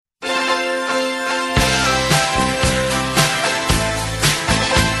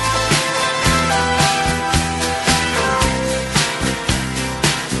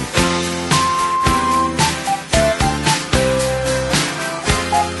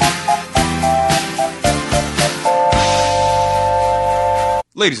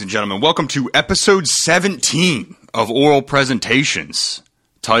Ladies and gentlemen, welcome to episode 17 of Oral Presentations,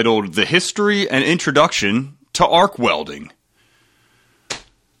 titled The History and Introduction to Arc Welding.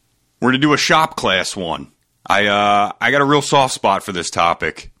 We're going to do a shop class one. I got a real soft spot for this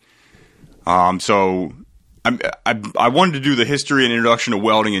topic. So I wanted to do the history and introduction to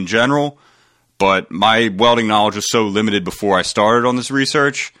welding in general, but my welding knowledge was so limited before I started on this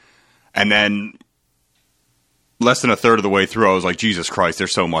research, and then less than a third of the way through, I was like, Jesus Christ,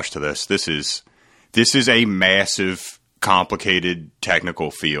 there's so much to this. This is a massive, complicated,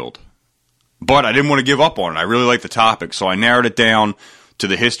 technical field. But I didn't want to give up on it. I really like the topic, so I narrowed it down to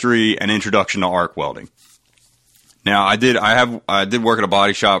the history and introduction to arc welding. Now, I did work at a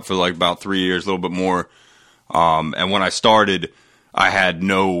body shop for like about 3 years, a little bit more. And when I started, I had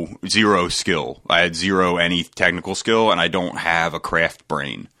zero skill. I had zero any technical skill, and I don't have a craft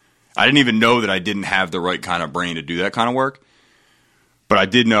brain. I didn't even know that I didn't have the right kind of brain to do that kind of work. But I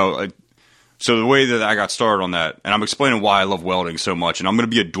did know. So the way that I got started on that, and I'm explaining why I love welding so much, and I'm going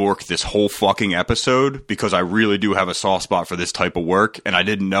to be a dork this whole fucking episode because I really do have a soft spot for this type of work, and I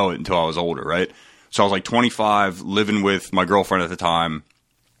didn't know it until I was older, right? So I was like 25, living with my girlfriend at the time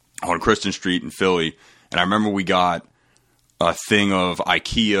on Kristen Street in Philly, and I remember we got a thing of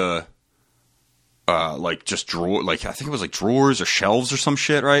IKEA, I think it was like drawers or shelves or some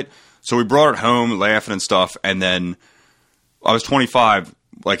shit, right? So we brought it home, laughing and stuff, and then I was 25.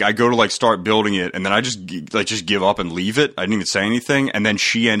 Like, I go to like start building it, and then I just give up and leave it. I didn't even say anything, and then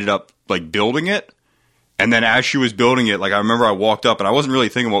she ended up like building it. And then as she was building it, like I remember I walked up, and I wasn't really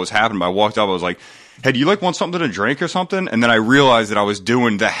thinking what was happening, but I walked up, I was like, hey, do you like want something to drink or something? And then I realized that I was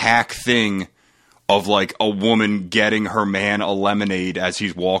doing the hack thing of like a woman getting her man a lemonade as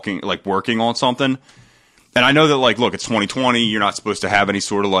he's walking, like working on something. And I know that, like, look, it's 2020, you're not supposed to have any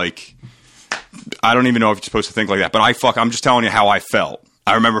sort of like, I don't even know if you're supposed to think like that, but I'm just telling you how I felt.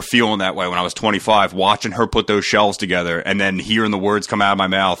 I remember feeling that way when I was 25, watching her put those shelves together and then hearing the words come out of my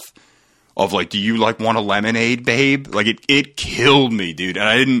mouth of like, do you like want a lemonade, babe? Like it killed me, dude. And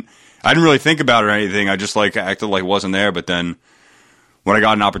I didn't really think about it or anything. I just like acted like it wasn't there. But then when I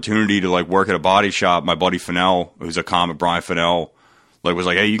got an opportunity to like work at a body shop, my buddy Fennell, who's a comic, Brian Fennell, like was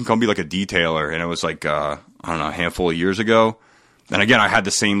like, hey, you can come be like a detailer. And it was like, I don't know, a handful of years ago. And again, I had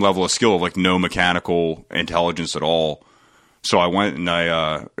the same level of skill of like no mechanical intelligence at all. So I went and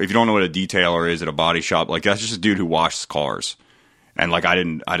if you don't know what a detailer is at a body shop, like that's just a dude who washes cars. And like I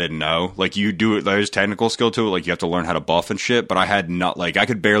didn't know. Like you do it, there's technical skill to it. Like you have to learn how to buff and shit. But I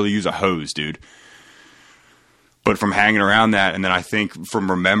could barely use a hose, dude. But from hanging around that, and then I think from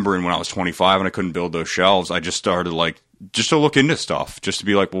remembering when I was 25 and I couldn't build those shelves, I just started just to look into stuff, just to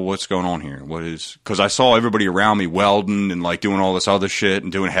be like, well, what's going on here? Because I saw everybody around me welding and like doing all this other shit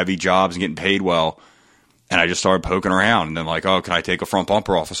and doing heavy jobs and getting paid well. And I just started poking around and then like, oh, can I take a front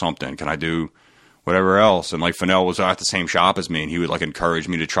bumper off of something? Can I do whatever else? And like Fennell was at the same shop as me and he would like encourage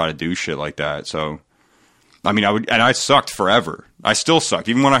me to try to do shit like that. So, I mean, I sucked forever. I still sucked.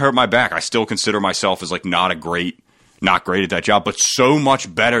 Even when I hurt my back, I still consider myself as like not great at that job, but so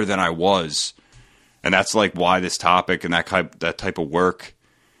much better than I was. And that's like why this topic and that type of work.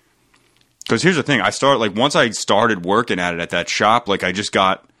 Because here's the thing, once I started working at it at that shop, like I just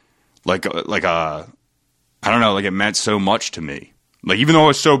got I don't know, like it meant so much to me. Like even though I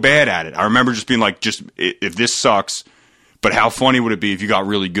was so bad at it, I remember just being like, if this sucks, but how funny would it be if you got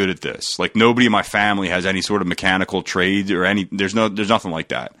really good at this? Like nobody in my family has any sort of mechanical trade or there's nothing like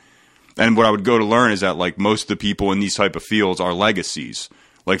that. And what I would go to learn is that like most of the people in these type of fields are legacies.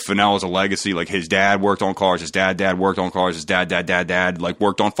 Like Fennell is a legacy. Like his dad worked on cars. His dad worked on cars. His dad like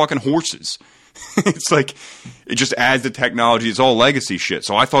worked on fucking horses. It's like, it just adds the technology. It's all legacy shit.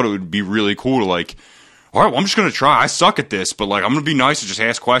 So I thought it would be really cool to like, all right, well, I'm just going to try. I suck at this, but like, I'm going to be nice and just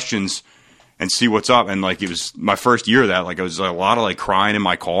ask questions and see what's up. And like, it was my first year of that. Like, it was a lot of like crying in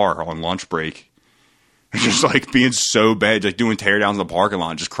my car on lunch break. Just like being so bad, like doing teardowns in the parking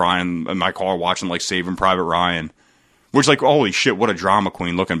lot, just crying in my car, watching like Saving Private Ryan. Which like, holy shit, what a drama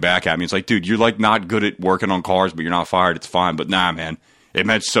queen looking back at me. It's like, dude, you're like not good at working on cars, but you're not fired. It's fine. But nah, man, it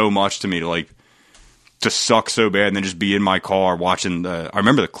meant so much to me to suck so bad and then just be in my car watching I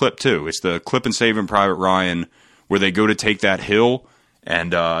remember the clip too. It's the clip in Saving Private Ryan where they go to take that hill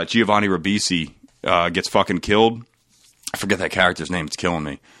and Giovanni Ribisi gets fucking killed. I forget that character's name. It's killing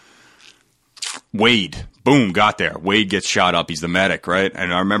me. Wade. Boom, got there. Wade gets shot up. He's the medic, right?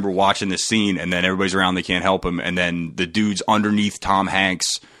 And I remember watching this scene and then everybody's around. They can't help him. And then the dudes underneath Tom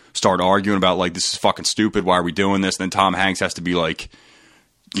Hanks start arguing about like, this is fucking stupid. Why are we doing this? And then Tom Hanks has to be like,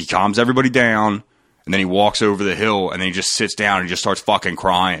 he calms everybody down. And then he walks over the hill and then he just sits down and just starts fucking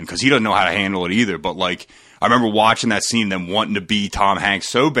crying because he doesn't know how to handle it either. But like, I remember watching that scene, then wanting to be Tom Hanks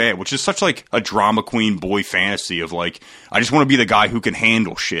so bad, which is such like a drama queen boy fantasy of like, I just want to be the guy who can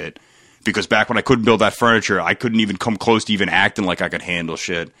handle shit. Because back when I couldn't build that furniture, I couldn't even come close to even acting like I could handle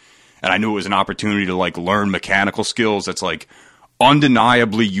shit. And I knew it was an opportunity to like learn mechanical skills that's like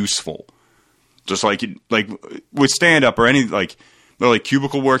undeniably useful. Just like with stand up or any like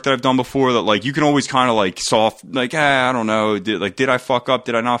cubicle work that I've done before, that like you can always kind of like soft like I don't know, did I fuck up,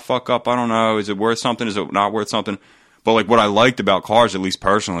 did I not fuck up, I don't know, is it worth something, is it not worth something? But like what I liked about cars, at least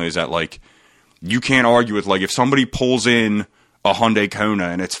personally, is that like you can't argue with like if somebody pulls in a Hyundai Kona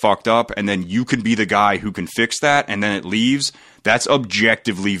and it's fucked up, and then you can be the guy who can fix that, and then it leaves. That's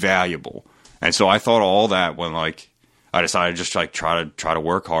objectively valuable. And so I thought of all that when like I decided to just like try to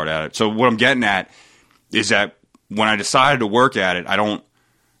work hard at it. So what I'm getting at is that when I decided to work at it,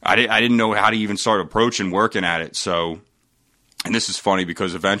 I didn't know how to even start approaching working at it. So, and this is funny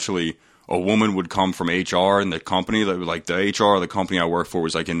because eventually a woman would come from HR in the company, like the HR of the company I worked for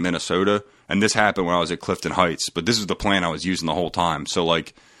was like in Minnesota. And this happened when I was at Clifton Heights, but this is the plan I was using the whole time. So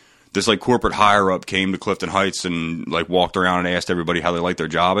like this like corporate higher up came to Clifton Heights and like walked around and asked everybody how they liked their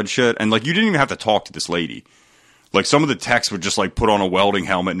job and shit. And like you didn't even have to talk to this lady. Like some of the techs would just like put on a welding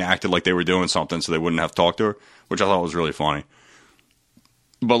helmet and acted like they were doing something so they wouldn't have to talk to her, which I thought was really funny.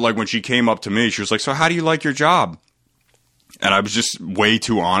 But like when she came up to me, she was like, "So how do you like your job?" And I was just way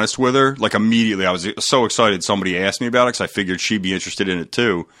too honest with her. Like immediately I was so excited somebody asked me about it because I figured she'd be interested in it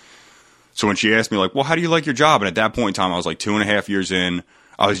too. So when she asked me like, "Well, how do you like your job?" And at that point in time, I was like 2.5 years in.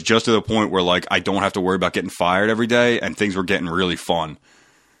 I was just to the point where like I don't have to worry about getting fired every day, and things were getting really fun.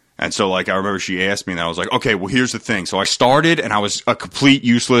 And so like I remember she asked me and I was like, "Okay, well here's the thing." So I started and I was a complete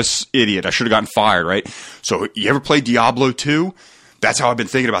useless idiot. I should have gotten fired, right? So you ever play Diablo 2? That's how I've been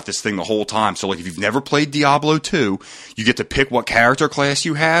thinking about this thing the whole time. So like if you've never played Diablo 2, you get to pick what character class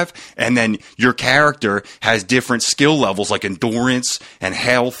you have, and then your character has different skill levels like endurance and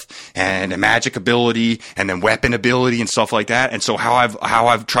health and magic ability and then weapon ability and stuff like that. And so how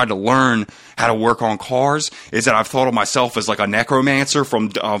I've tried to learn how to work on cars is that I've thought of myself as like a necromancer from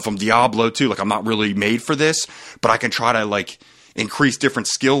Diablo 2. Like I'm not really made for this, but I can try to like increase different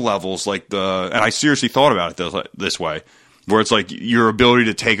skill levels and I seriously thought about it this way. Where it's like your ability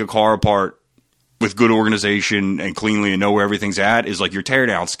to take a car apart with good organization and cleanly and know where everything's at is like your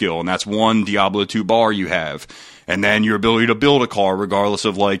teardown skill. And that's one Diablo 2 bar you have. And then your ability to build a car regardless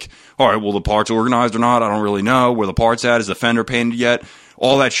of like, all right, well, the parts organized or not, I don't really know. Where the part's at, is the fender painted yet?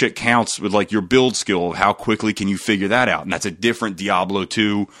 All that shit counts with like your build skill. How quickly can you figure that out? And that's a different Diablo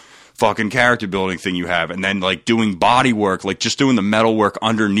 2 fucking character building thing you have. And then like doing body work, like just doing the metal work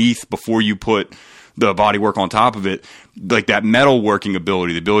underneath before you put the body work on top of it, like that metal working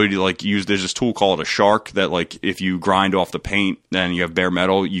ability, the ability to like use, there's this tool called a shark that like if you grind off the paint and you have bare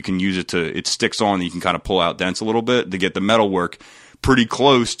metal, you can use it sticks on and you can kind of pull out dents a little bit to get the metal work pretty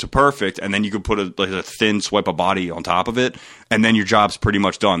close to perfect, and then you can put a thin swipe of body on top of it, and then your job's pretty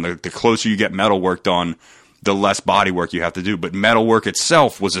much done. The closer you get metal work done, the less body work you have to do. But metal work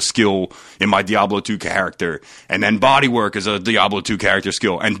itself was a skill in my Diablo 2 character. And then body work is a Diablo 2 character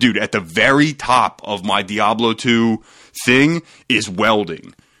skill. And dude, at the very top of my Diablo 2 thing is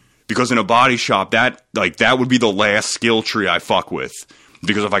welding. Because in a body shop, that would be the last skill tree I fuck with.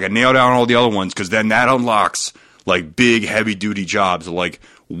 Because if I can nail down all the other ones, because then that unlocks like big heavy duty jobs like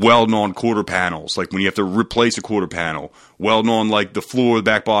welding on quarter panels. Like when you have to replace a quarter panel, welding on like the floor, the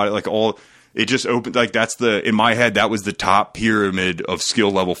back body, like all. It just opened, like that's in my head, that was the top pyramid of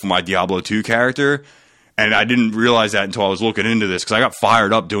skill level for my Diablo 2 character. And I didn't realize that until I was looking into this, because I got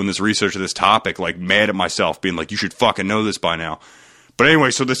fired up doing this research of this topic, like mad at myself, being like, you should fucking know this by now. But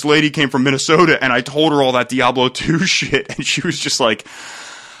anyway, so this lady came from Minnesota, and I told her all that Diablo 2 shit, and she was just like,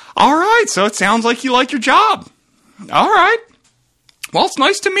 all right, so it sounds like you like your job. All right. Well, it's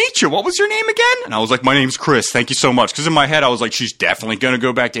nice to meet you. What was your name again? And I was like, my name's Chris. Thank you so much. Because in my head, I was like, she's definitely going to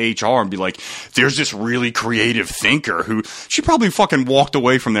go back to HR and be like, there's this really creative thinker who, she probably fucking walked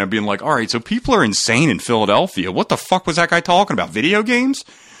away from there being like, all right, so people are insane in Philadelphia. What the fuck was that guy talking about? Video games?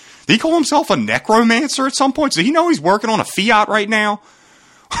 Did he call himself a necromancer at some point? Does he know he's working on a Fiat right now?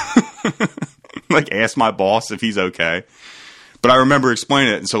 Like, ask my boss if he's okay. But I remember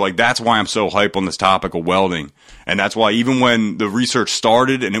explaining it, and so like that's why I'm so hype on this topic of welding, and that's why even when the research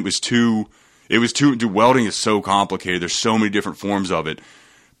started and it was too, dude, welding is so complicated. There's so many different forms of it,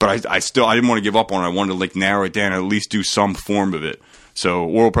 but I didn't want to give up on it. I wanted to like narrow it down and at least do some form of it. So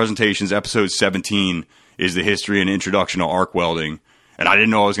Oral Presentations episode 17 is the history and introduction to arc welding, and I didn't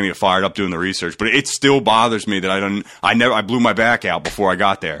know I was going to get fired up doing the research, but it still bothers me that I blew my back out before I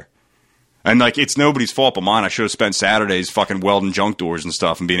got there. And, like, it's nobody's fault but mine. I should have spent Saturdays fucking welding junk doors and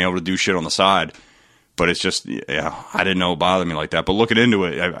stuff and being able to do shit on the side. But it's just, yeah, I didn't know it bothered me like that. But looking into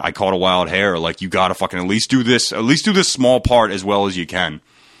it, I caught a wild hair. Like, you got to fucking at least do this small part as well as you can.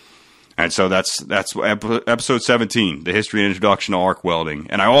 And so that's episode 17, the history and introduction to arc welding.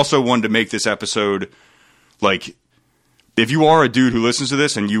 And I also wanted to make this episode, like, if you are a dude who listens to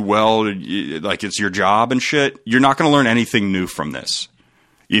this and you weld, like it's your job and shit, you're not going to learn anything new from this.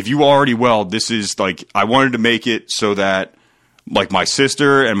 If you already weld, this is like, I wanted to make it so that, like, my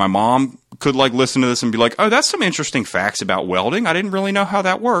sister and my mom could, like, listen to this and be like, oh, that's some interesting facts about welding. I didn't really know how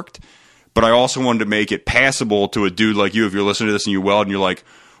that worked. But I also wanted to make it passable to a dude like you. If you're listening to this and you weld and you're like,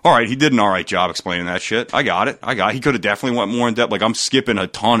 all right, he did an all right job explaining that shit. I got it. He could have definitely went more in depth. Like, I'm skipping a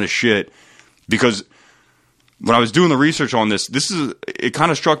ton of shit because when I was doing the research on this, it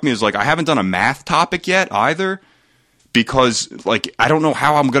kind of struck me as, like, I haven't done a math topic yet either, because, like, I don't know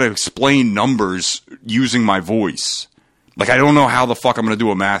how I'm going to explain numbers using my voice. Like, I don't know how the fuck I'm going to do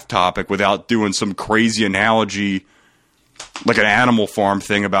a math topic without doing some crazy analogy, like an Animal Farm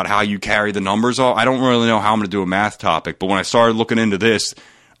thing about how you carry the numbers off. I don't really know how I'm going to do a math topic, but when I started looking into this,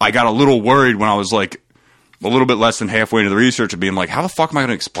 I got a little worried when I was, like, a little bit less than halfway into the research of being like, how the fuck am I going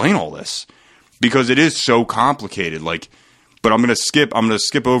to explain all this? Because it is so complicated, like, but I'm going to skip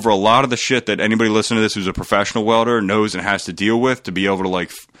over a lot of the shit that anybody listening to this who's a professional welder knows and has to deal with to be able to,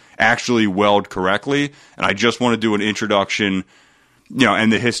 like, actually weld correctly. And I just want to do an introduction,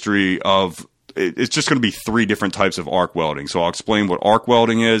 and the history of, it's just going to be 3 different types of arc welding. So I'll explain what arc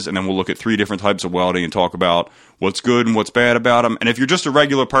welding is, and then we'll look at 3 different types of welding and talk about what's good and what's bad about them. And if you're just a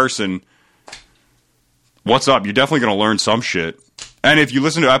regular person, what's up? You're definitely going to learn some shit. And if you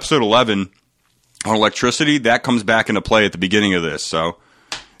listen to episode 11 on electricity, that comes back into play at the beginning of this. So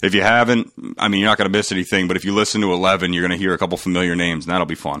if you haven't, I mean, you're not going to miss anything, but if you listen to 11, you're going to hear a couple familiar names, and that'll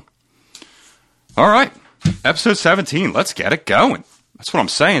be fun. All right, episode 17, let's get it going. That's what I'm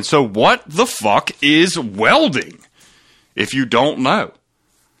saying. So what the fuck is welding? If you don't know,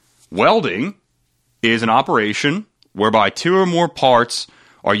 welding is an operation whereby 2 or more parts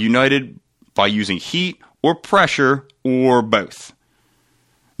are united by using heat or pressure or both.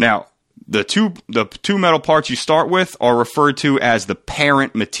 Now, the two metal parts you start with are referred to as the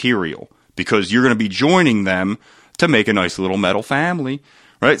parent material because you're going to be joining them to make a nice little metal family.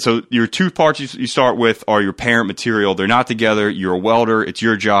 Right, so your 2 parts you start with are your parent material. They're not together. You're a welder. It's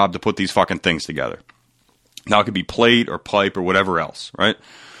your job to put these fucking things together. Now, it could be plate or pipe or whatever else, right?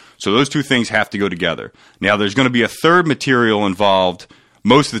 So those 2 things have to go together. Now, there's going to be a third material involved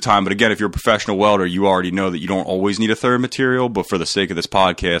most of the time. But again, if you're a professional welder, you already know that you don't always need a third material. But for the sake of this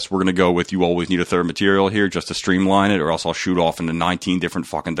podcast, we're going to go with you always need a third material here just to streamline it, or else I'll shoot off into 19 different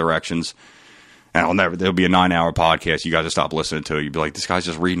fucking directions. And there'll be a 9-hour podcast. You guys will stop listening to it. You'll be like, this guy's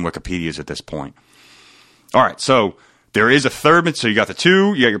just reading Wikipedias at this point. All right, so there is a third. So you got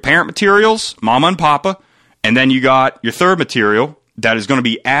you got your parent materials, mama and papa, and then you got your third material that is going to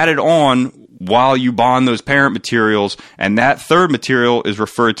be added on while you bond those parent materials. And that third material is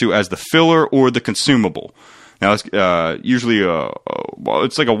referred to as the filler or the consumable. Now, it's usually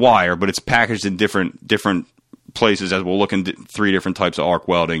it's like a wire, but it's packaged in different places, as we'll look in 3 different types of arc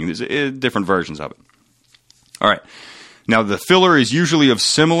welding. There's different versions of it. All right. Now, the filler is usually of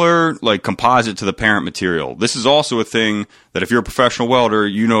similar, like, composite to the parent material. This is also a thing that if you're a professional welder,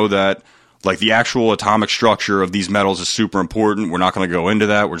 you know that, like, the actual atomic structure of these metals is super important. We're not going to go into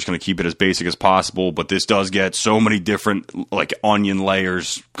that. We're just going to keep it as basic as possible. But this does get so many different, like, onion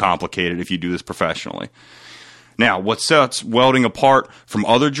layers complicated if you do this professionally. Now, what sets welding apart from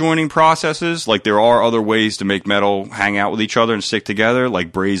other joining processes, like there are other ways to make metal hang out with each other and stick together,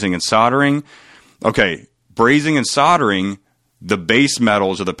 like brazing and soldering. Okay, brazing and soldering, the base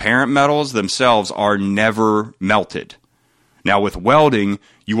metals or the parent metals themselves are never melted. Now, with welding,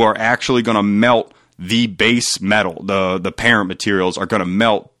 you are actually going to melt the base metal. The parent materials are going to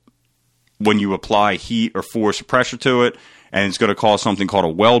melt when you apply heat or force or pressure to it. And it's going to cause something called a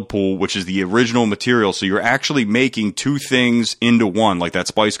weld pool, which is the original material. So you're actually making 2 things into one, like that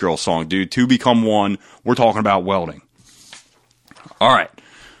Spice Girls song, dude. 2 become 1. We're talking about welding. All right.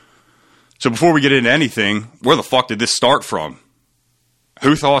 So before we get into anything, where the fuck did this start from?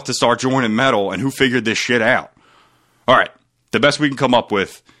 Who thought to start joining metal, and who figured this shit out? All right. The best we can come up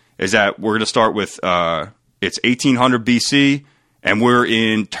with is that we're going to start with, it's 1800 BC, and we're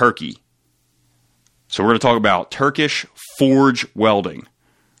in Turkey. So we're going to talk about Turkish forge welding,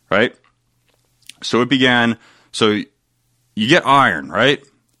 right? So it began, so you get iron, right?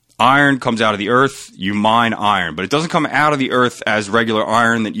 Iron comes out of the earth, you mine iron, but it doesn't come out of the earth as regular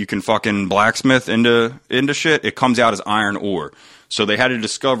iron that you can fucking blacksmith into shit. It comes out as iron ore. So they had to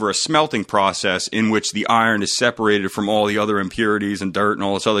discover a smelting process in which the iron is separated from all the other impurities and dirt and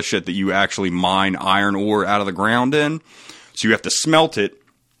all this other shit that you actually mine iron ore out of the ground in. So you have to smelt it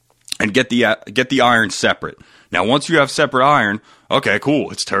and get the iron separate. Now, once you have separate iron, okay,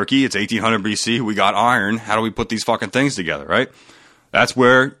 cool. It's Turkey. It's 1800 BC. We got iron. How do we put these fucking things together, right? That's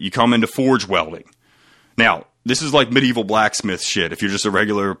where you come into forge welding. Now, this is like medieval blacksmith shit. If you're just a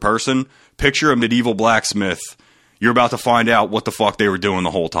regular person, picture a medieval blacksmith. You're about to find out what the fuck they were doing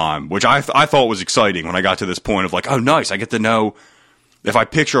the whole time, which I thought was exciting when I got to this point of like, oh, nice, I get to know. If I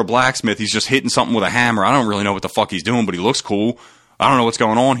picture a blacksmith, he's just hitting something with a hammer. I don't really know what the fuck he's doing, but he looks cool. I don't know what's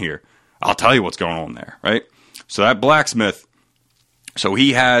going on here. I'll tell you what's going on there, right? So that blacksmith, so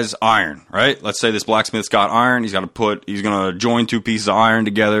he has iron, right? Let's say this blacksmith's got iron. He's going to join two pieces of iron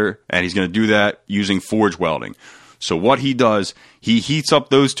together, and he's going to do that using forge welding. So what he does, he heats up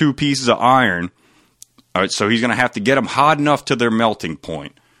those two pieces of iron. All right, so he's going to have to get them hot enough to their melting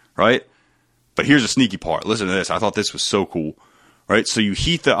point, right? But here's a sneaky part. Listen to this. I thought this was so cool, right? So you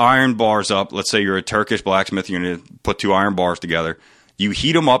heat the iron bars up. Let's say you're a Turkish blacksmith. You're going to put two iron bars together. You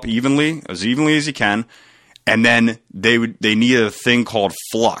heat them up evenly as you can, and then they need a thing called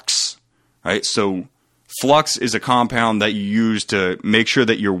flux, right? So flux is a compound that you use to make sure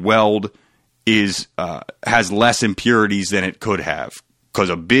that your weld has less impurities than it could have, because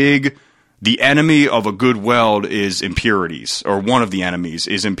the enemy of a good weld is impurities, or one of the enemies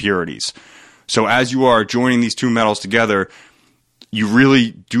is impurities. So as you are joining these two metals together, you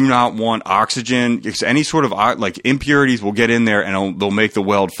really do not want oxygen, because any sort of like impurities will get in there and they'll make the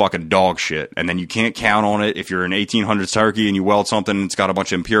weld fucking dog shit. And then you can't count on it. If you're an 1800s Turkey and you weld something and it's got a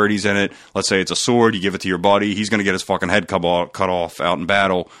bunch of impurities in it, let's say it's a sword, you give it to your buddy, he's going to get his fucking head cut off out in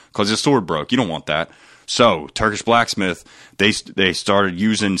battle because his sword broke. You don't want that. So, Turkish blacksmith, they started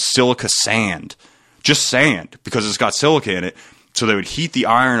using silica sand. Just sand, because it's got silica in it. So they would heat the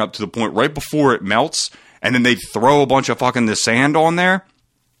iron up to the point right before it melts, and then they'd throw a bunch of fucking the sand on there.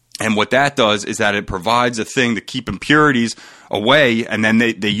 And what that does is that it provides a thing to keep impurities away, and then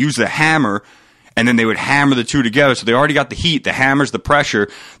they use the hammer, and then they would hammer the two together. So they already got the heat, the hammer's the pressure,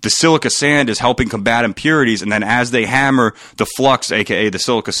 the silica sand is helping combat impurities, and then as they hammer, the flux, aka the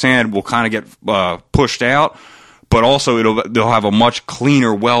silica sand, will kind of get pushed out, but also they'll have a much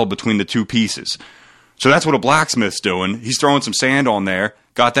cleaner weld between the two pieces. So that's what a blacksmith's doing. He's throwing some sand on there,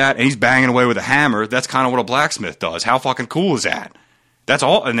 got that, and he's banging away with a hammer. That's kind of what a blacksmith does. How fucking cool is that? That's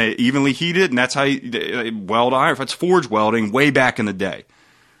all, and they evenly heat it, and that's how you weld iron. That's forge welding way back in the day.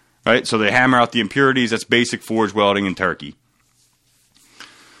 Right, so they hammer out the impurities. That's basic forge welding in Turkey.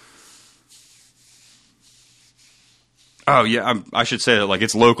 Oh yeah, I should say that like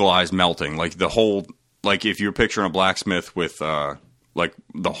it's localized melting. Like the whole, like if you're picturing a blacksmith with like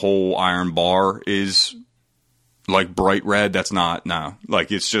the whole iron bar is like bright red. That's not, no.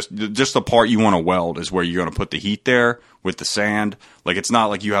 Like it's just the part you want to weld is where you're going to put the heat there with the sand. Like it's not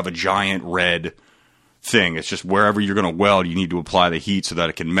like you have a giant red thing. It's just wherever you're going to weld, you need to apply the heat so that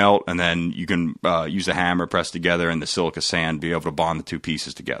it can melt, and then you can use a hammer, press together, and the silica sand be able to bond the two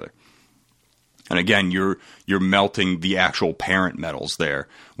pieces together. And again, you're melting the actual parent metals there,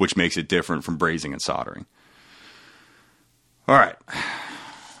 which makes it different from brazing and soldering. All right.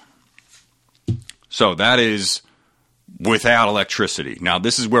 So that is without electricity. Now,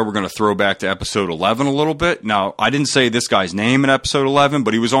 this is where we're going to throw back to episode 11 a little bit. Now, I didn't say this guy's name in episode 11,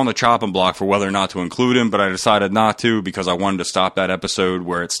 but he was on the chopping block for whether or not to include him, but I decided not to because I wanted to stop that episode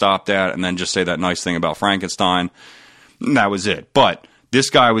where it stopped at and then just say that nice thing about Frankenstein. And that was it. But this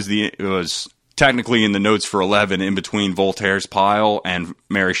guy was technically in the notes for 11 in between Voltaire's Pile and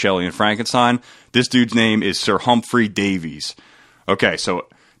Mary Shelley and Frankenstein. This dude's name is Sir Humphrey Davies. Okay, so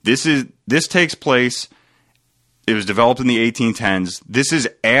this takes place. It was developed in the 1810s. This is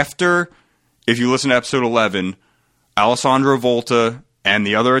after, if you listen to episode 11, Alessandro Volta and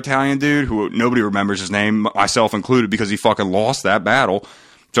the other Italian dude, who nobody remembers his name, myself included, because he fucking lost that battle.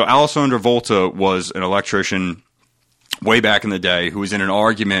 So Alessandro Volta was an electrician way back in the day who was in an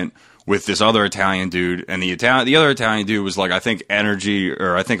argument with this other Italian dude, and the other Italian dude was like, I think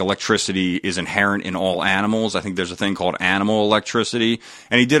electricity is inherent in all animals. I think there's a thing called animal electricity,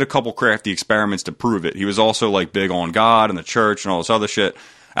 and he did a couple crafty experiments to prove it. He was also like big on God and the church and all this other shit.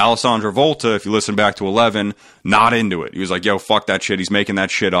 Alessandro Volta, if you listen back to 11, not into it. He was like, yo, fuck that shit. He's making that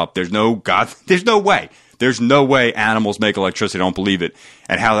shit up. There's no God. There's no way. There's no way animals make electricity. I don't believe it.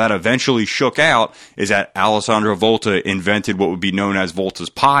 And how that eventually shook out is that Alessandro Volta invented what would be known as Volta's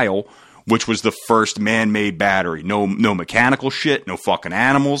Pile, which was the first man-made battery. No mechanical shit, no fucking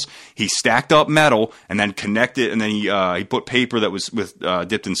animals. He stacked up metal and then connected, and then he put paper that was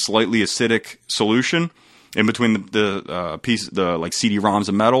dipped in slightly acidic solution, in between the piece, the like CD-ROMs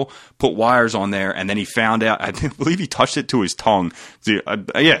of metal, put wires on there, and then he found out, I believe he touched it to his tongue.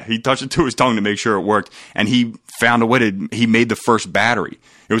 He touched it to his tongue to make sure it worked, and he found a way he made the first battery.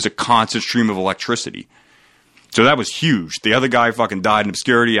 It was a constant stream of electricity. So that was huge. The other guy fucking died in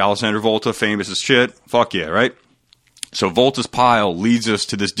obscurity, Alessandro Volta, famous as shit. Fuck yeah, right? So Volta's pile leads us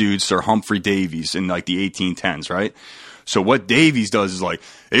to this dude, Sir Humphrey Davies, in like the 1810s, right? So what Davies does is like,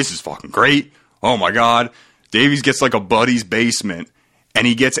 this is fucking great. Oh my God. Davies gets like a buddy's basement, and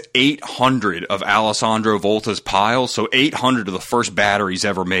he gets 800 of Alessandro Volta's piles. So 800 of the first batteries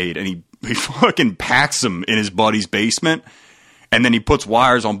ever made. And he fucking packs them in his buddy's basement. And then he puts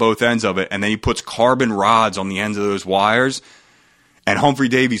wires on both ends of it. And then he puts carbon rods on the ends of those wires. And Humphrey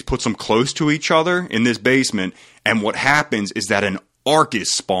Davies puts them close to each other in this basement. And what happens is that an arc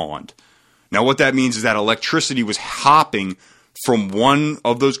is spawned. Now, what that means is that electricity was hopping from one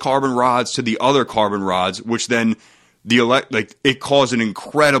of those carbon rods to the other carbon rods, which then it caused an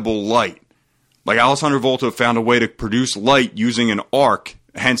incredible light. Like Alessandro Volta found a way to produce light using an arc,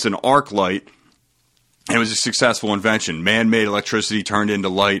 hence an arc light. And it was a successful invention. Man-made electricity turned into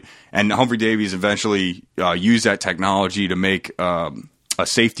light, and Humphrey Davies eventually used that technology to make a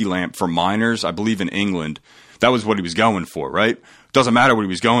safety lamp for miners, I believe in England. That was what he was going for, right? Doesn't matter what he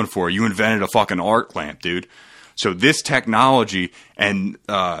was going for. You invented a fucking arc lamp, dude. So this technology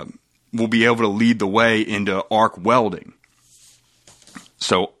will be able to lead the way into arc welding.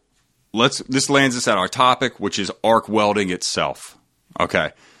 So this lands us at our topic, which is arc welding itself.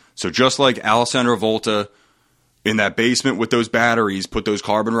 Okay. So just like Alessandro Volta in that basement with those batteries, put those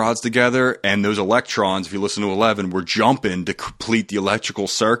carbon rods together, and those electrons, if you listen to 11, were jumping to complete the electrical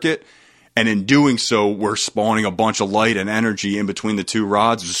circuit. And in doing so, we're spawning a bunch of light and energy in between the two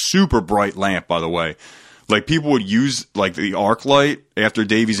rods. It's a super bright lamp, by the way. Like, people would use, like, the arc light after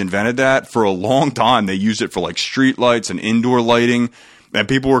Davies invented that. For a long time, they used it for, like, street lights and indoor lighting. And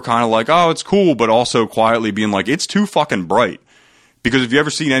people were kind of like, oh, it's cool, but also quietly being like, it's too fucking bright. Because if you ever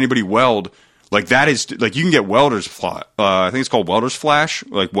seen anybody weld, like, that is, like, you can get welder's I think it's called welder's flash,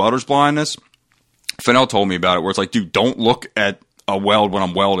 like welder's blindness. Fennell told me about it, where it's like, dude, don't look at a weld when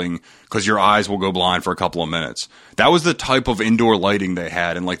I'm welding, because your eyes will go blind for a couple of minutes. That was the type of indoor lighting they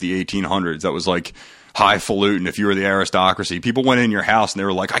had in, like, the 1800s. That was, like, highfalutin if you were the aristocracy. People went in your house and they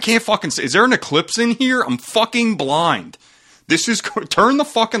were like, I can't fucking see. Is there an eclipse in here? I'm fucking blind. Turn the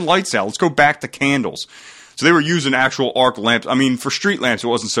fucking lights out. Let's go back to candles. So they were using actual arc lamps. I mean, for street lamps, it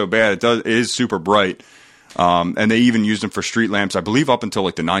wasn't so bad. It is super bright. And they even used them for street lamps, I believe, up until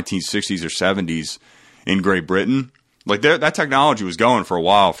like the 1960s or 70s in Great Britain. Like, that technology was going for a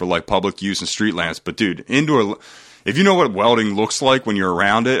while for like public use and street lamps. But dude, indoor, if you know what welding looks like when you're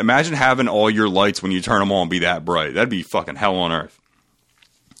around it, imagine having all your lights when you turn them on be that bright. That'd be fucking hell on earth.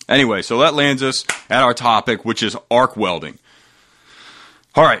 Anyway, so that lands us at our topic, which is arc welding.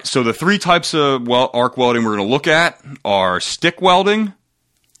 All right, so the three types of arc welding we're going to look at are stick welding,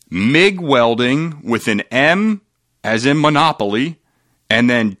 MIG welding with an M as in Monopoly, and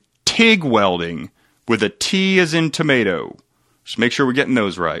then TIG welding with a T as in tomato. Just make sure we're getting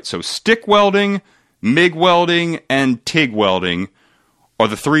those right. So stick welding, MIG welding, and TIG welding are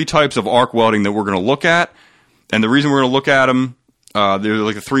the three types of arc welding that we're going to look at. And the reason we're going to look at them, they're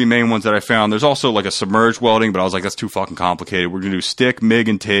like the three main ones that I found. There's also like a submerged welding, but I was like, that's too fucking complicated. We're going to do stick, MIG,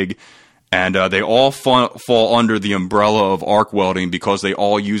 and TIG. And they all fall under the umbrella of arc welding because they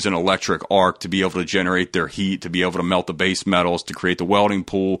all use an electric arc to be able to generate their heat, to be able to melt the base metals, to create the welding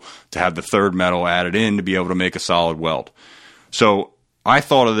pool, to have the third metal added in to be able to make a solid weld. So I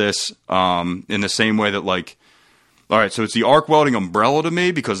thought of this in the same way that, like, all right, so it's the arc welding umbrella to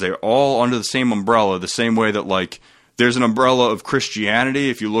me because they're all under the same umbrella, the same way that, like, there's an umbrella of Christianity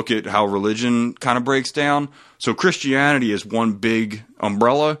if you look at how religion kind of breaks down. So Christianity is one big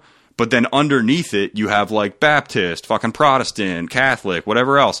umbrella, but then underneath it you have like Baptist, fucking Protestant, Catholic,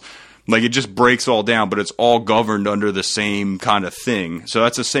 whatever else. Like, it just breaks all down, but it's all governed under the same kind of thing. So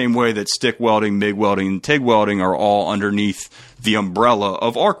that's the same way that stick welding, MIG welding, and TIG welding are all underneath the umbrella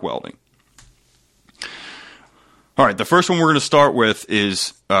of arc welding. All right, the first one we're going to start with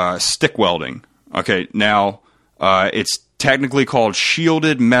is stick welding. Okay, now it's technically called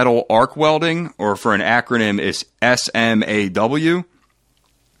shielded metal arc welding, or for an acronym, it's SMAW.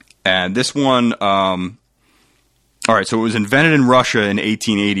 And this one, all right, so it was invented in Russia in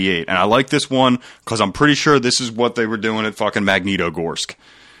 1888. And I like this one because I'm pretty sure this is what they were doing at fucking Magnitogorsk.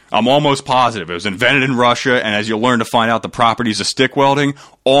 I'm almost positive. It was invented in Russia, and as you'll learn to find out the properties of stick welding,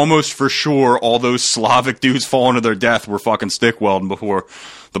 almost for sure all those Slavic dudes falling to their death were fucking stick welding before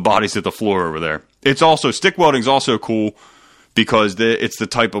the bodies hit the floor over there. It's also, stick welding's also cool because it's the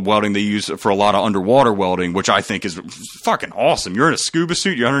type of welding they use for a lot of underwater welding, which I think is fucking awesome. You're in a scuba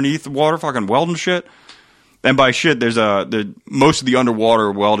suit, you're underneath the water fucking welding shit. And by shit, most of the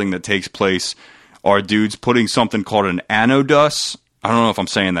underwater welding that takes place are dudes putting something called an anodus. I don't know if I'm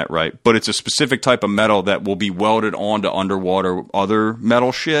saying that right, but it's a specific type of metal that will be welded onto underwater other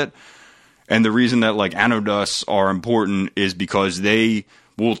metal shit. And the reason that like anodus are important is because they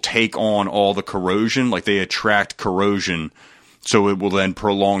will take on all the corrosion, like they attract corrosion, so it will then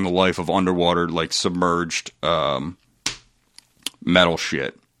prolong the life of underwater, like submerged metal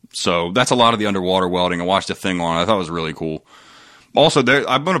shit. So that's a lot of the underwater welding. I watched a thing on it. I thought it was really cool. Also,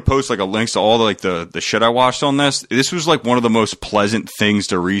 I'm going to post like a links to all the shit I watched on this. This was like one of the most pleasant things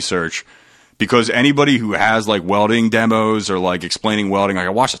to research, because anybody who has like welding demos or like explaining welding, like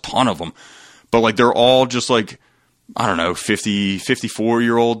I watched a ton of them, but like they're all just like, I don't know,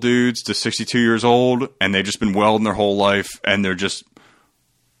 54-year-old dudes to 62 years old, and they've just been welding their whole life, and they're just,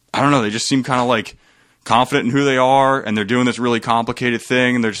 I don't know, they just seem kind of like confident in who they are, and they're doing this really complicated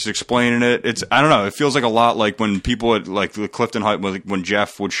thing, and they're just explaining it. I don't know, it feels like a lot like when people at like the Clifton Heights, when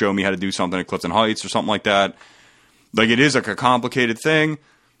Jeff would show me how to do something at Clifton Heights or something like that. Like, it is like a complicated thing,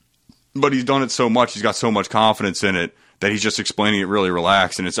 but he's done it so much, he's got so much confidence in it that he's just explaining it really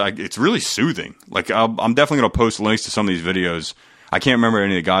relaxed, and it's really soothing. Like, I'm definitely going to post links to some of these videos. I can't remember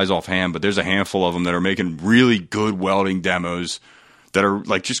any of the guys offhand, but there's a handful of them that are making really good welding demos that are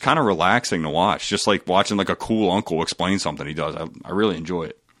like just kind of relaxing to watch, just like watching like a cool uncle explain something he does. I really enjoy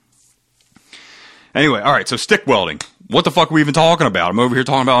it. Anyway, all right, so stick welding. What the fuck are we even talking about? I'm over here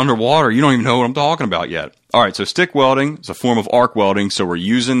talking about underwater. You don't even know what I'm talking about yet. All right, so stick welding is a form of arc welding, so we're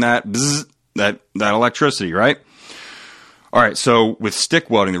using that electricity, right? All right, so with stick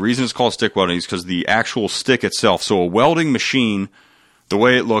welding, the reason it's called stick welding is because the actual stick itself. So a welding machine, the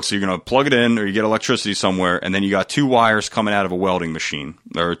way it looks, you're going to plug it in or you get electricity somewhere, and then you got two wires coming out of a welding machine.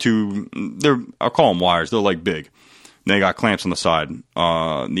 I'll call them wires. They're like big. And they got clamps on the side.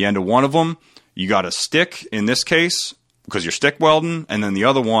 The end of one of them, you got a stick in this case, because you're stick welding, and then the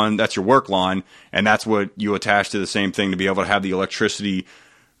other one, that's your work line, and that's what you attach to the same thing to be able to have the electricity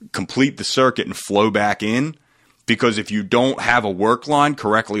complete the circuit and flow back in. Because if you don't have a work line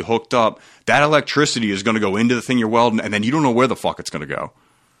correctly hooked up, that electricity is going to go into the thing you're welding, and then you don't know where the fuck it's going to go.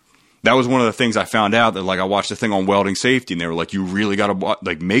 That was one of the things I found out, that like I watched a thing on welding safety, and they were like, you really got to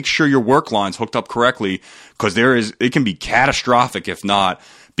like make sure your work line's hooked up correctly, because it can be catastrophic if not.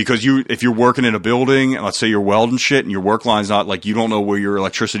 Because if you're working in a building, and let's say you're welding shit and your work line's not, like, you don't know where your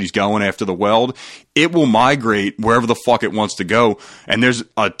electricity's going after the weld, it will migrate wherever the fuck it wants to go. And there's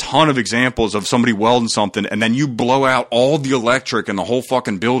a ton of examples of somebody welding something, and then you blow out all the electric in the whole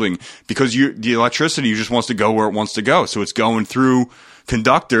fucking building because the electricity just wants to go where it wants to go. So it's going through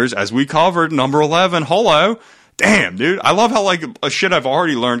conductors, as we covered, number 11. Hello. Damn, dude. I love how, like, a shit I've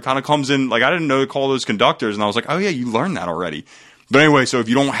already learned kind of comes in. Like, I didn't know to call those conductors, and I was like, oh yeah, you learned that already. But anyway, so if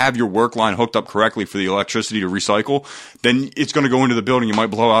you don't have your work line hooked up correctly for the electricity to recycle, then it's going to go into the building. You might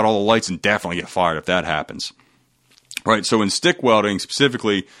blow out all the lights and definitely get fired if that happens. Right, so in stick welding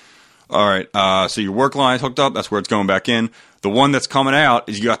specifically, all right, so your work line is hooked up. That's where it's going back in. The one that's coming out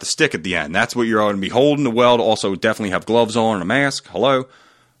is you got the stick at the end. That's what you're going to be holding to weld. Also, definitely have gloves on and a mask. Hello.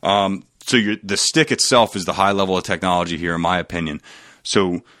 So the stick itself is the high level of technology here, in my opinion.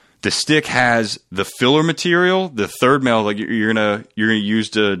 So the stick has the filler material, the third metal like you're gonna use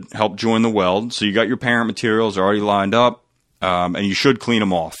to help join the weld. So you got your parent materials already lined up, and you should clean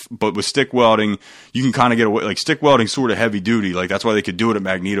them off. But with stick welding, you can kind of get away. Like, stick welding sort of heavy duty. Like, that's why they could do it at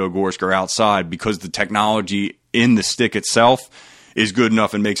Magnitogorsk or outside, because the technology in the stick itself is good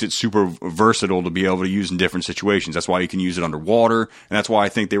enough and makes it super versatile to be able to use in different situations. That's why you can use it underwater, and that's why I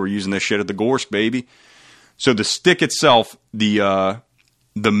think they were using this shit at the Gorsk, baby. So the stick itself, the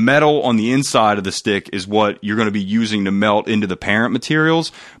metal on the inside of the stick is what you're going to be using to melt into the parent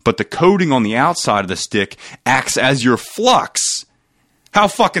materials, but the coating on the outside of the stick acts as your flux. How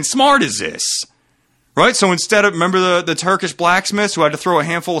fucking smart is this? Right? So instead of, remember the Turkish blacksmiths who had to throw a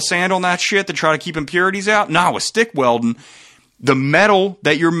handful of sand on that shit to try to keep impurities out? Nah, with stick welding, the metal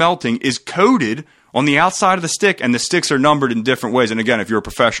that you're melting is coated on the outside of the stick, and the sticks are numbered in different ways. And again, if you're a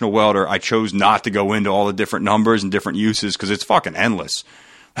professional welder, I chose not to go into all the different numbers and different uses because it's fucking endless.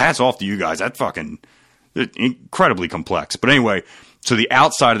 Hats off to you guys. That's fucking incredibly complex. But anyway, so the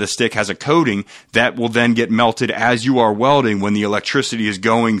outside of the stick has a coating that will then get melted as you are welding when the electricity is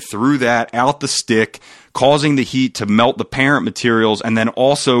going through that out the stick, causing the heat to melt the parent materials and then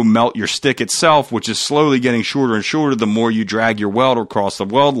also melt your stick itself, which is slowly getting shorter and shorter the more you drag your weld across the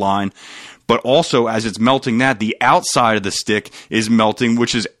weld line. but also as it's melting that, the outside of the stick is melting,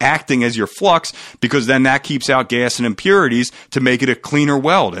 which is acting as your flux, because then that keeps out gas and impurities to make it a cleaner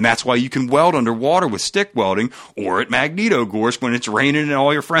weld. And that's why you can weld underwater with stick welding, or at Magnitogorsk when it's raining and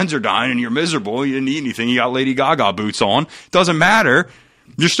all your friends are dying and you're miserable, you didn't eat anything, you got Lady Gaga boots on. Doesn't matter.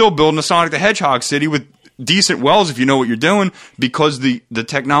 You're still building a Sonic the Hedgehog city with decent welds if you know what you're doing, because the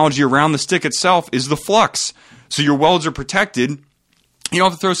technology around the stick itself is the flux. So your welds are protected. You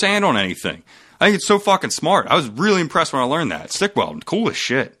don't have to throw sand on anything. I think it's so fucking smart. I was really impressed when I learned that. Stick welding, cool as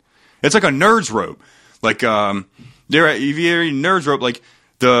shit. It's like a nerd's rope. Like, if you're a nerd's rope, like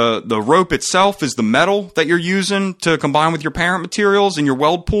the rope itself is the metal that you're using to combine with your parent materials in your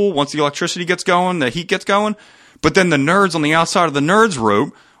weld pool. Once the electricity gets going, the heat gets going. But then the nerds on the outside of the nerd's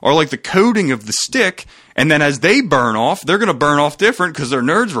rope are like the coating of the stick. And then as they burn off, they're going to burn off different because they're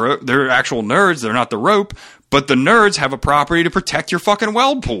nerds. They're actual nerds. They're not the rope. But the nerds have a property to protect your fucking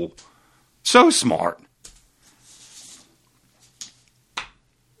weld pool. So smart.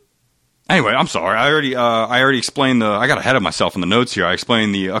 Anyway, I'm sorry. I already explained I got ahead of myself in the notes here. I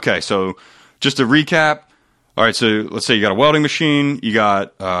explained okay, so just to recap. All right, so let's say you got a welding machine. You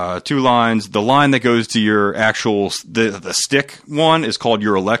got 2 lines. The line that goes to your actual, the stick one is called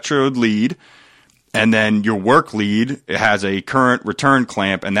your electrode lead. And then your work lead, it has a current return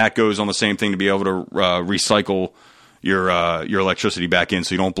clamp, and that goes on the same thing to be able to recycle your electricity back in,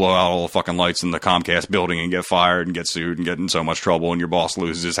 so you don't blow out all the fucking lights in the Comcast building and get fired and get sued and get in so much trouble, and your boss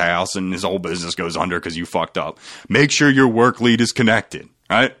loses his house and his whole business goes under because you fucked up. Make sure your work lead is connected,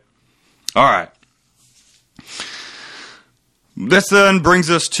 right? All right. This then brings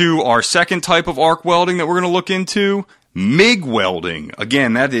us to our second type of arc welding that we're going to look into. MIG welding.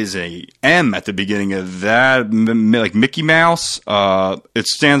 Again, that is a M at the beginning of that, like Mickey Mouse. It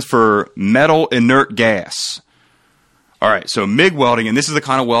stands for metal inert gas. All right, so MIG welding, and this is the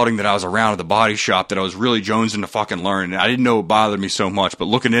kind of welding that I was around at the body shop that I was really jonesing to fucking learn. And I didn't know it bothered me so much, but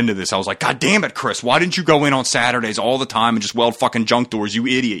looking into this, I was like, God damn it, Chris, why didn't you go in on Saturdays all the time and just weld fucking junk doors, you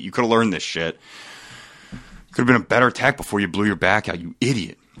idiot? You could have learned this shit. Could have been a better tech before you blew your back out, you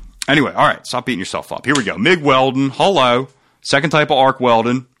idiot. Anyway, all right, stop beating yourself up. Here we go. MIG welding. Hello. Second type of arc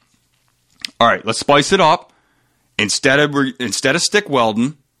welding. All right, let's spice it up. Instead of stick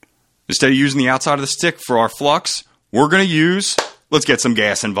welding, instead of using the outside of the stick for our flux, we're going to let's get some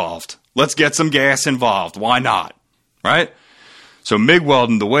gas involved. Let's get some gas involved. Why not? Right? So MIG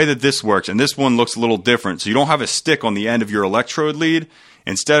welding, the way that this works, and this one looks a little different. So you don't have a stick on the end of your electrode lead.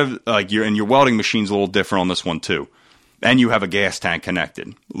 Instead of, your welding machine's a little different on this one too. And you have a gas tank connected.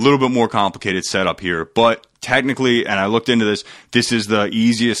 A little bit more complicated setup here, but technically, and I looked into this, this is the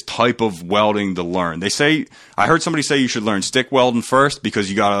easiest type of welding to learn. I heard somebody say you should learn stick welding first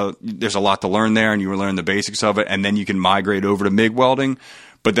because there's a lot to learn there and you learn the basics of it, and then you can migrate over to MIG welding.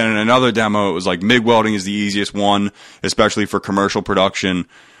 But then in another demo, it was like MIG welding is the easiest one, especially for commercial production.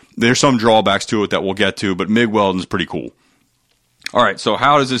 There's some drawbacks to it that we'll get to, but MIG welding is pretty cool. All right, so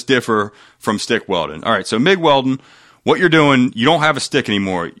how does this differ from stick welding? All right, so MIG welding, what you're doing, you don't have a stick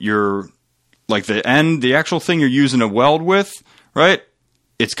anymore. You're like the actual thing you're using to weld with, right?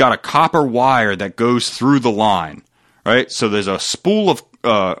 It's got a copper wire that goes through the line, right? So there's a spool of,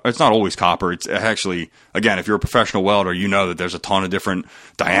 it's not always copper. It's actually, again, if you're a professional welder, you know that there's a ton of different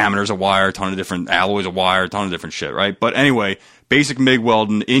diameters of wire, a ton of different alloys of wire, a ton of different shit, right? But anyway, basic MIG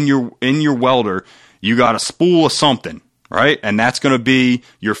welding, in your welder, you got a spool of something, right? And that's going to be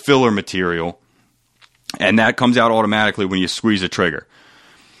your filler material. And that comes out automatically when you squeeze the trigger.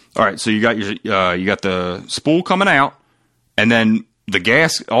 All right, so you got the spool coming out, and then the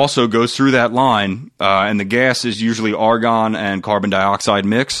gas also goes through that line, and the gas is usually argon and carbon dioxide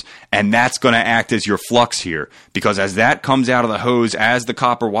mix, and that's going to act as your flux here, because as that comes out of the hose, as the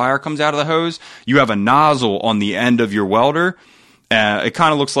copper wire comes out of the hose, you have a nozzle on the end of your welder. It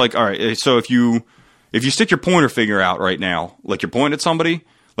kind of looks like, all right, so if you stick your pointer finger out right now, like you're pointing at somebody,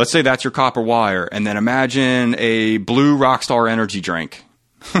 let's say that's your copper wire, and then imagine a blue Rockstar energy drink.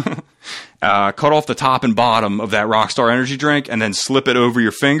 Cut off the top and bottom of that Rockstar energy drink and then slip it over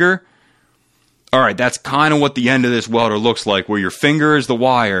your finger. All right, that's kind of what the end of this welder looks like, where your finger is the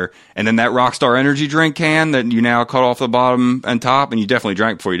wire, and then that Rockstar energy drink can that you now cut off the bottom and top, and you definitely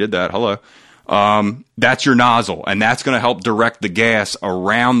drank before you did that. Hello. That's your nozzle, and that's going to help direct the gas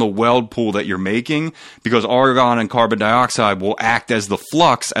around the weld pool that you're making, because argon and carbon dioxide will act as the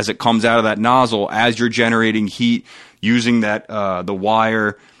flux as it comes out of that nozzle as you're generating heat using that the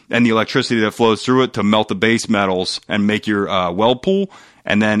wire and the electricity that flows through it to melt the base metals and make your weld pool,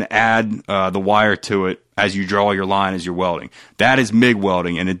 and then add the wire to it as you draw your line as you're welding. That is MIG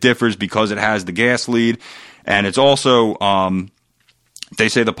welding, and it differs because it has the gas lead, and it's also They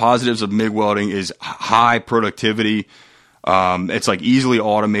say the positives of MIG welding is high productivity. It's like easily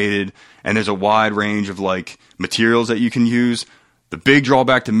automated, and there's a wide range of like materials that you can use. The big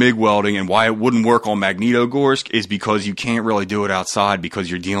drawback to MIG welding and why it wouldn't work on Magnitogorsk is because you can't really do it outside because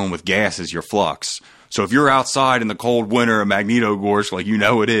you're dealing with gas as your flux. So if you're outside in the cold winter of Magnitogorsk, like you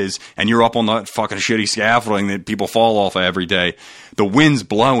know it is, and you're up on that fucking shitty scaffolding that people fall off of every day, the wind's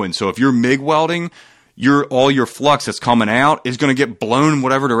blowing. So if you're MIG welding, all your flux that's coming out is going to get blown in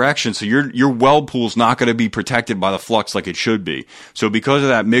whatever direction. So your weld pool's not going to be protected by the flux like it should be. So because of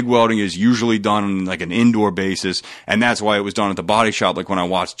that, MIG welding is usually done on like an indoor basis, and that's why it was done at the body shop. Like when I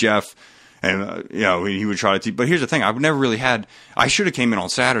watched Jeff, and he would try to teach. But here's the thing: I've never really had. I should have came in on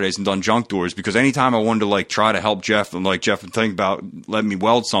Saturdays and done junk doors, because anytime I wanted to like try to help Jeff and like Jeff would think about letting me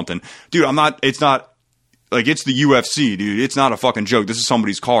weld something, dude, it's not. Like, it's the UFC, dude. It's not a fucking joke. This is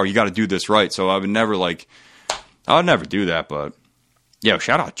somebody's car. You got to do this right. So I would never do that. But, yeah,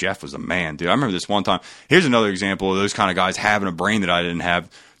 shout out Jeff was a man, dude. I remember this one time. Here's another example of those kind of guys having a brain that I didn't have.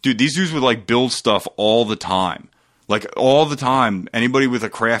 Dude, these dudes would, like, build stuff all the time. Like, all the time. Anybody with a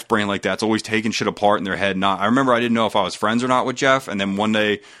craft brain like that's always taking shit apart in their head. I remember I didn't know if I was friends or not with Jeff. And then one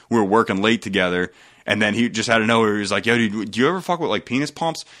day we were working late together. And then he just out of nowhere, he was like, yo, dude, do you ever fuck with, like, penis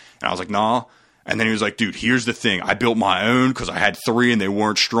pumps? And I was like, nah. And then he was like, dude, here's the thing. I built my own because I had 3 and they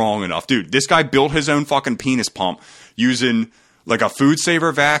weren't strong enough. Dude, this guy built his own fucking penis pump using like a Food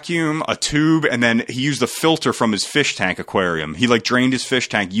Saver vacuum, a tube, and then he used the filter from his fish tank aquarium. He like drained his fish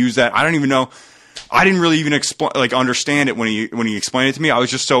tank, used that. I don't even know. I didn't really even understand it when he explained it to me. I was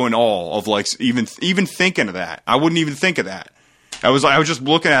just so in awe of like even thinking of that. I wouldn't even think of that. I was just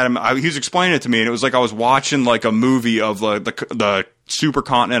looking at him. He was explaining it to me, and it was like I was watching like a movie of the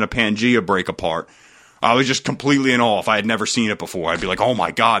supercontinent of Pangea break apart. I was just completely in awe. If I had never seen it before, I'd be like, "Oh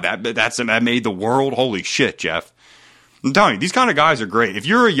my god, that made the world! Holy shit, Jeff!" I'm telling you, these kind of guys are great. If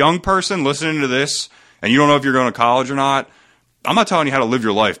you're a young person listening to this and you don't know if you're going to college or not, I'm not telling you how to live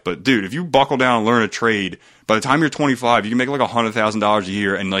your life, but dude, if you buckle down and learn a trade, by the time you're 25, you can make like $100,000 a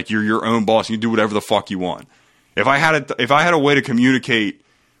year, and like you're your own boss, and you do whatever the fuck you want. If I had a way to communicate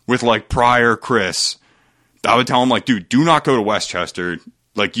with like prior Chris, I would tell him like, dude, do not go to Westchester.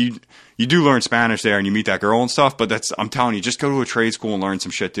 Like you do learn Spanish there and you meet that girl and stuff, but I'm telling you, just go to a trade school and learn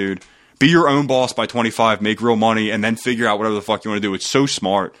some shit, dude. Be your own boss by 25, make real money, and then figure out whatever the fuck you want to do. It's so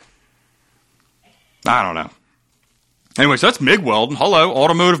smart. I don't know. Anyway, so that's MIG welding. Hello,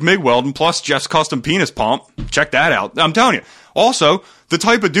 automotive MIG welding plus Jeff's custom penis pump. Check that out. I'm telling you. Also, the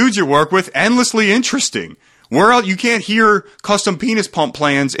type of dudes you work with, endlessly interesting. Where else you can't hear custom penis pump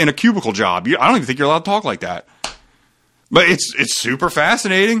plans in a cubicle job. I don't even think you're allowed to talk like that. But it's super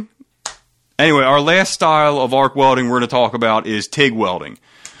fascinating. Anyway, our last style of arc welding we're going to talk about is TIG welding.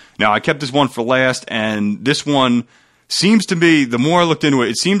 Now, I kept this one for last, and this one seems to be, the more I looked into it,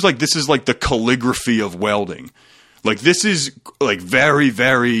 it seems like this is like the calligraphy of welding. Like, this is like very,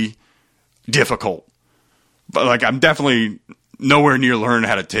 very difficult. But like, I'm definitely nowhere near learning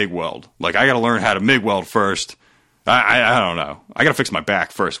how to TIG weld. Like, I got to learn how to MIG weld first. I don't know. I got to fix my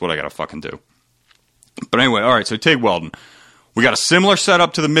back first, what I got to fucking do. But anyway, all right, so TIG welding. We got a similar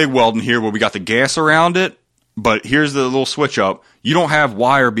setup to the MIG welding here where we got the gas around it, but here's the little switch up. You don't have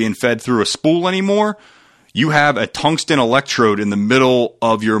wire being fed through a spool anymore. You have a tungsten electrode in the middle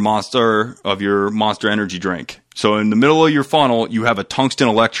of your Monster Energy drink. So in the middle of your funnel, you have a tungsten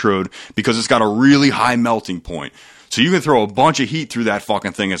electrode because it's got a really high melting point. So you can throw a bunch of heat through that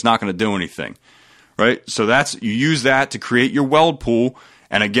fucking thing. It's not going to do anything, right? So you use that to create your weld pool.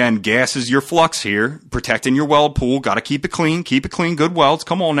 And again, gas is your flux here, protecting your weld pool. Got to keep it clean, good welds.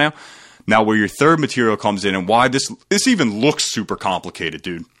 Come on now. Now where your third material comes in and why this even looks super complicated,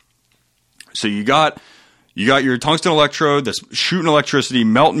 dude. So you got your tungsten electrode that's shooting electricity,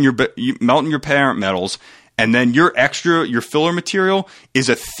 melting your parent metals. And then your filler material is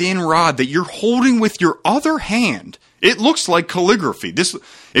a thin rod that you're holding with your other hand. It looks like calligraphy.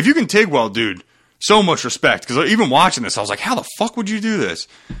 If you can TIG weld, dude, so much respect. Because even watching this, I was like, how the fuck would you do this?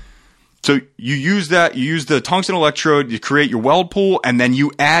 So you use the tungsten electrode to create your weld pool, and then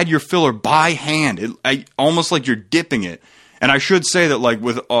you add your filler by hand. Almost like you're dipping it. And I should say that like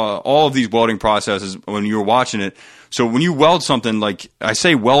with all of these welding processes, when you're watching it, so when you weld something, like I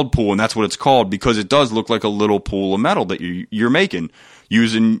say weld pool, and that's what it's called because it does look like a little pool of metal that you're making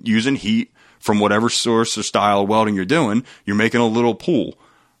using heat from whatever source or style of welding you're doing. You're making a little pool,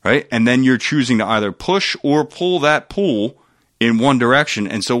 right? And then you're choosing to either push or pull that pool in one direction.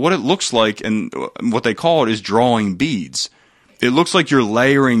 And so what it looks like, and what they call it, is drawing beads. It looks like you're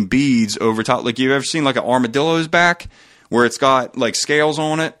layering beads over top. Like, you've ever seen like an armadillo's back where it's got like scales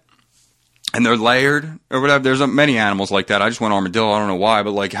on it? and they're layered or whatever. There's many animals like that. I just went armadillo. I don't know why,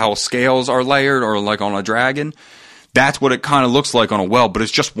 but like how scales are layered or like on a dragon. That's what it kind of looks like on a weld, but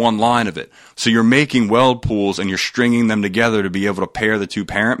it's just one line of it. So you're making weld pools and you're stringing them together to be able to pair the two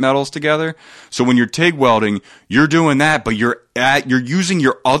parent metals together. So when you're TIG welding, you're doing that, but you're using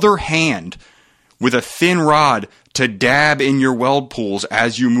your other hand with a thin rod to dab in your weld pools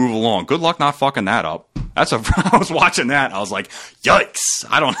as you move along. Good luck not fucking that up. I was watching that. I was like, yikes.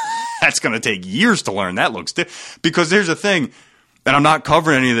 That's going to take years to learn. That looks because there's a thing. And I'm not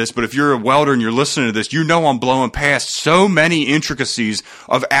covering any of this, but if you're a welder and you're listening to this, you know I'm blowing past so many intricacies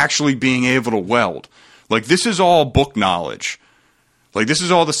of actually being able to weld. Like, this is all book knowledge. Like, this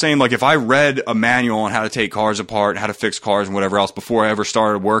is all the same. Like, if I read a manual on how to take cars apart, how to fix cars and whatever else before I ever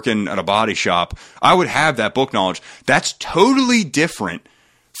started working at a body shop, I would have that book knowledge. That's totally different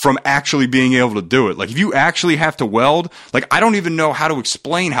from actually being able to do it. Like, if you actually have to weld, like, I don't even know how to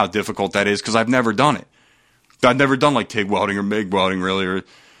explain how difficult that is because I've never done it. I've never done like TIG welding or MIG welding really,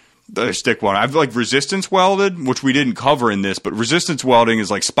 or stick welding. I've like resistance welded, which we didn't cover in this, but resistance welding is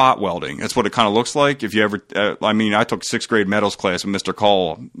like spot welding. That's what it kind of looks like. If you ever, I took 6th grade metals class with Mr.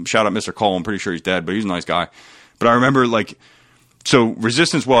 Cole. Shout out Mr. Cole. I'm pretty sure he's dead, but he's a nice guy. But I remember like, so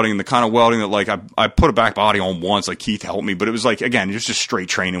resistance welding, the kind of welding that like I put a back body on once, like Keith helped me, but it was like, again, it was just straight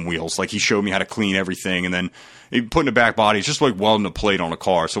training wheels. Like he showed me how to clean everything, and then putting a back body, it's just like welding a plate on a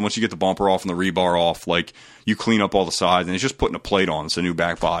car. So once you get the bumper off and the rebar off, like you clean up all the sides, and it's just putting a plate on. It's a new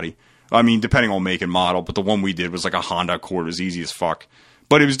back body. I mean, depending on make and model, but the one we did was like a Honda Accord. It was easy as fuck.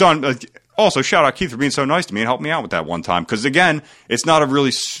 But it was done. Also, shout out Keith for being so nice to me and helping me out with that one time. Because again, it's not a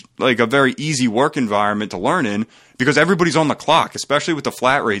really like a very easy work environment to learn in because everybody's on the clock, especially with the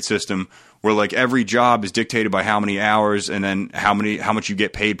flat rate system, where like every job is dictated by how many hours and then how much you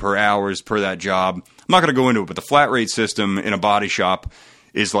get paid per hours per that job. I'm not going to go into it, but the flat rate system in a body shop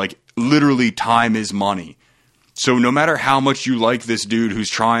is like literally time is money. So no matter how much you like this dude who's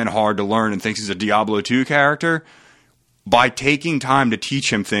trying hard to learn and thinks he's a Diablo 2 character, by taking time to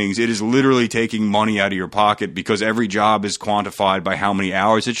teach him things, it is literally taking money out of your pocket because every job is quantified by how many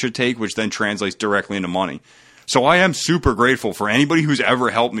hours it should take, which then translates directly into money. So I am super grateful for anybody who's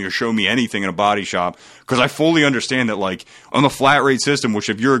ever helped me or shown me anything in a body shop because I fully understand that like on the flat rate system, which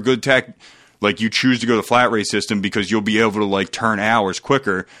if you're a good tech, like you choose to go to the flat rate system because you'll be able to like turn hours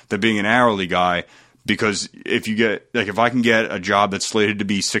quicker than being an hourly guy. Because if you get, like, if I can get a job that's slated to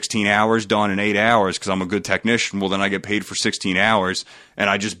be 16 hours done in 8 hours because I'm a good technician, well, then I get paid for 16 hours and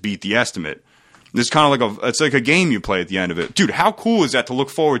I just beat the estimate. It's kind of like it's like a game you play at the end of it. Dude, how cool is that to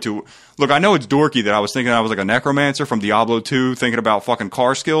look forward to? Look, I know it's dorky that I was thinking I was like a necromancer from Diablo 2, thinking about fucking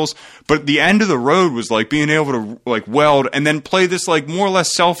car skills, but the end of the road was like being able to like weld and then play this like more or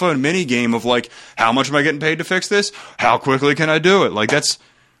less cell phone mini game of like, how much am I getting paid to fix this? How quickly can I do it? Like that's,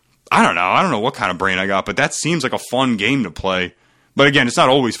 I don't know what kind of brain I got, but that seems like a fun game to play. But again, it's not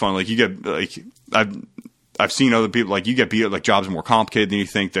always fun. Like you get like I've seen other people like you get beat like jobs more complicated than you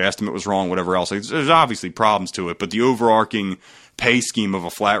think. The estimate was wrong, whatever else. Like, there's obviously problems to it, but the overarching pay scheme of a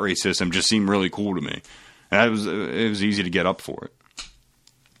flat rate system just seemed really cool to me, and it was easy to get up for it.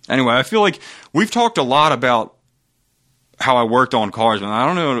 Anyway, I feel like we've talked a lot about how I worked on cars, and I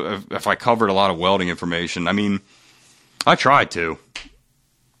don't know if I covered a lot of welding information. I mean, I tried to.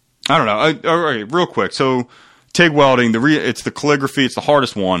 I don't know. All right, real quick. So, TIG welding, it's the calligraphy. It's the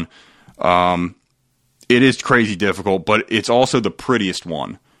hardest one. It is crazy difficult, but it's also the prettiest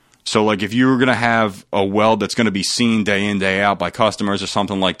one. So, like, if you were going to have a weld that's going to be seen day in, day out by customers or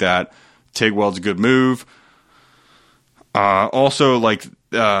something like that, TIG weld's a good move. Also, like,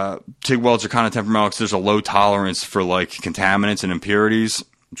 TIG welds are kind of temperamental because there's a low tolerance for, like, contaminants and impurities.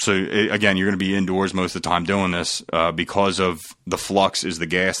 So, again, you're going to be indoors most of the time doing this because of the flux is the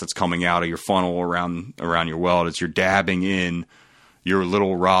gas that's coming out of your funnel around your weld. It's you're dabbing in your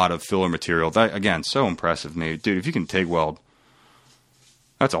little rod of filler material. That, again, so impressive, mate. Dude, if you can TIG weld,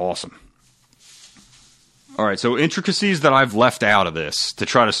 that's awesome. All right, so intricacies that I've left out of this to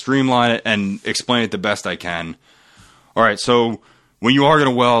try to streamline it and explain it the best I can. All right, so when you are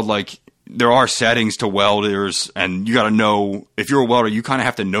going to weld, like, there are settings to welders, and you got to know, if you're a welder, you kind of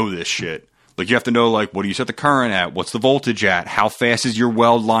have to know this shit. Like, you have to know, like, what do you set the current at? What's the voltage at? How fast is your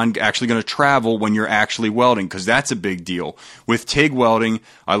weld line actually going to travel when you're actually welding? Because that's a big deal. With TIG welding,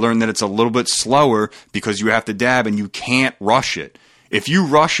 I learned that it's a little bit slower because you have to dab and you can't rush it. If you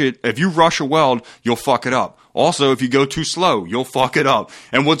rush a weld, you'll fuck it up. Also, if you go too slow, you'll fuck it up.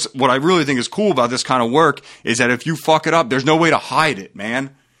 And what I really think is cool about this kind of work is that if you fuck it up, there's no way to hide it,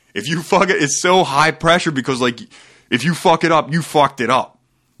 man. If you fuck it, it's so high pressure because, like, if you fuck it up, you fucked it up.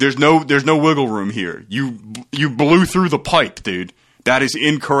 There's no wiggle room here. You blew through the pipe, dude. That is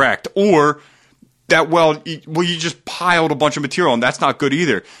incorrect. Or that weld, well, you just piled a bunch of material, and that's not good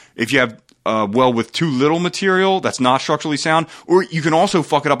either. If you have a weld with too little material, that's not structurally sound. Or you can also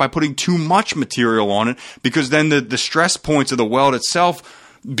fuck it up by putting too much material on it, because then the stress points of the weld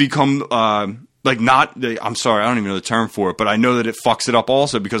itself become I'm sorry, I don't even know the term for it, but I know that it fucks it up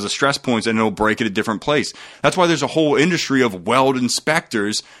also because of stress points, and it'll break at a different place. That's why there's a whole industry of weld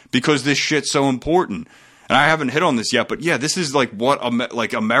inspectors, because this shit's so important. And I haven't hit on this yet, but yeah, this is like what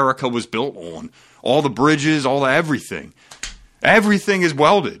America was built on. All the bridges, all the everything. Everything is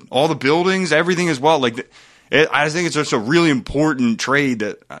welded. All the buildings, everything is welded. I think it's just a really important trade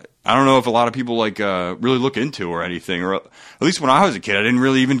that I don't know if a lot of people really look into or anything. Or at least when I was a kid, I didn't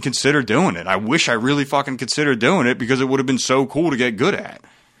really even consider doing it. I wish I really fucking considered doing it, because it would have been so cool to get good at,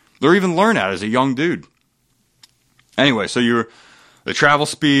 or even learn at as a young dude. Anyway, so the travel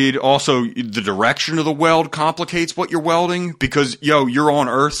speed, also the direction of the weld complicates what you're welding, because you're on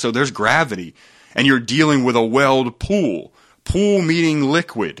Earth, so there's gravity, and you're dealing with a weld pool. Pool meaning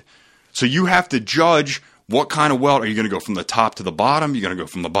liquid. So you have to judge what kind of weld. Are you going to go from the top to the bottom? You're going to go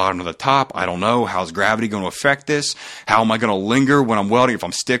from the bottom to the top? I don't know. How's gravity going to affect this? How am I going to linger when I'm welding? If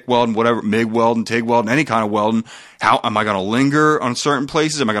I'm stick welding, whatever, MIG welding, TIG welding, any kind of welding, how am I going to linger on certain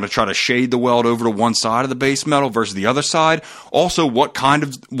places? Am I going to try to shade the weld over to one side of the base metal versus the other side? Also, what kind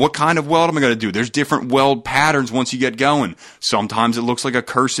of weld am I going to do? There's different weld patterns once you get going. Sometimes it looks like a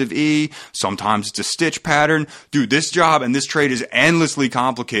cursive E. Sometimes it's a stitch pattern. Dude, this job and this trade is endlessly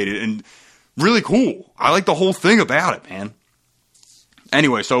complicated and really cool. I like the whole thing about it, man.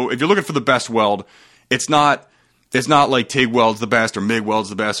 Anyway, so if you're looking for the best weld, it's not like TIG weld's the best, or MIG weld's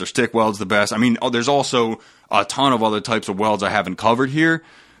the best, or stick weld's the best. I mean, there's also a ton of other types of welds I haven't covered here.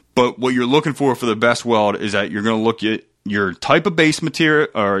 But what you're looking for the best weld is that you're going to look at your type of base material,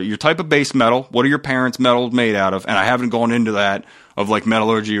 or your type of base metal. What are your parents' metals made out of? And I haven't gone into that of like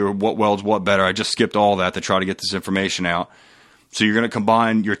metallurgy or what welds what better. I just skipped all that to try to get this information out. So you're going to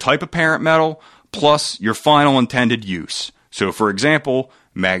combine your type of parent metal plus your final intended use. So for example,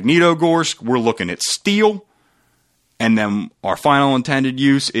 Magnitogorsk, we're looking at steel. And then our final intended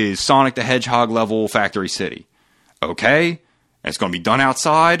use is Sonic the Hedgehog level Factory City. Okay? And it's going to be done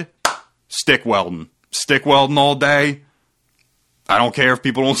outside. Stick welding. Stick welding all day. I don't care if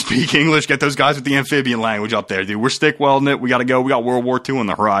people don't speak English. Get those guys with the amphibian language up there, dude. We're stick welding it. We got to go. We got World War II on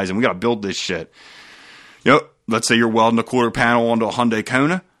the horizon. We got to build this shit. Yep. Let's say you're welding a quarter panel onto a Hyundai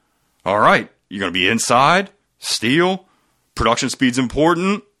Kona. All right. You're going to be inside. Steel. Production speed's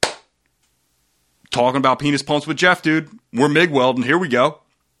important. Talking about penis pumps with Jeff, dude. We're MIG welding. Here we go.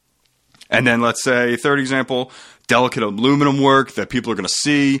 And then let's say, third example, delicate aluminum work that people are going to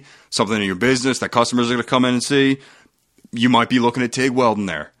see, something in your business that customers are going to come in and see. You might be looking at TIG welding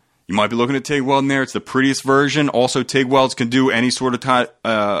there. It's the prettiest version. Also, TIG welds can do any sort of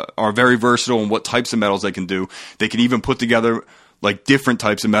are very versatile in what types of metals they can do. They can even put together like different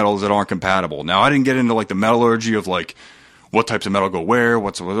types of metals that aren't compatible. Now, I didn't get into like the metallurgy of like what types of metal go where,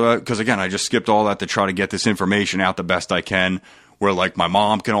 because again, I just skipped all that to try to get this information out the best I can, where like my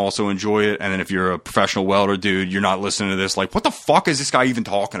mom can also enjoy it. And then if you're a professional welder, dude, you're not listening to this like, what the fuck is this guy even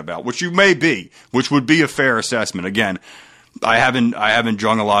talking about? Which you may be, which would be a fair assessment. Again, I haven't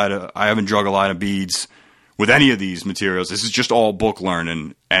drug a lot of beads with any of these materials. This is just all book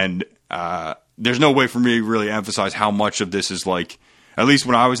learning, and there's no way for me to really emphasize how much of this is like. At least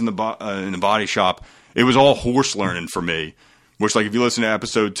when I was in the body shop, it was all horse learning for me. Which, like, if you listen to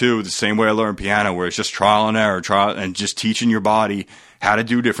episode 2, the same way I learned piano, where it's just trial and error, and just teaching your body how to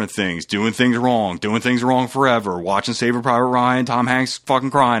do different things, doing things wrong forever, watching Saving Private Ryan, Tom Hanks fucking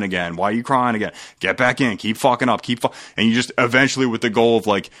crying again. Why are you crying again? Get back in, keep fucking up, and you just eventually with the goal of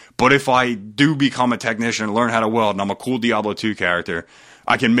like, but if I do become a technician and learn how to weld and I'm a cool Diablo 2 character,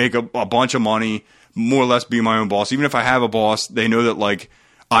 I can make a bunch of money, more or less be my own boss. Even if I have a boss, they know that like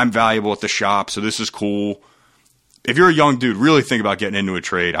I'm valuable at the shop, so this is cool. If you're a young dude, really think about getting into a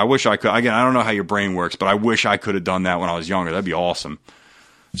trade. I wish I could. Again, I don't know how your brain works, but I wish I could have done that when I was younger. That'd be awesome.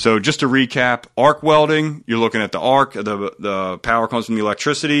 So just to recap, arc welding, you're looking at the arc. The power comes from the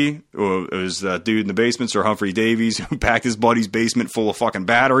electricity. It was that dude in the basement, Sir Humphrey Davies, who packed his buddy's basement full of fucking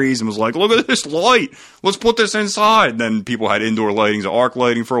batteries and was like, look at this light. Let's put this inside. And then people had indoor lighting, so arc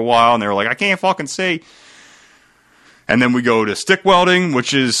lighting for a while, and they were like, I can't fucking see. And then we go to stick welding,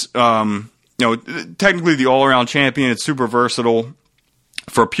 which is... technically the all-around champion. It's super versatile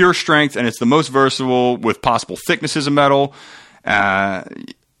for pure strength, and it's the most versatile with possible thicknesses of metal.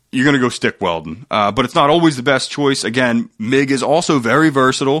 you're going to go stick welding. But it's not always the best choice. Again, MIG is also very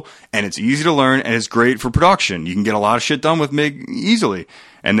versatile, and it's easy to learn, and it's great for production. You can get a lot of shit done with MIG easily.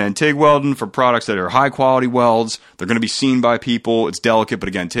 And then TIG welding for products that are high-quality welds. They're going to be seen by people. It's delicate, but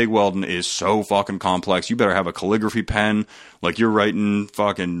again, TIG welding is so fucking complex. You better have a calligraphy pen like you're writing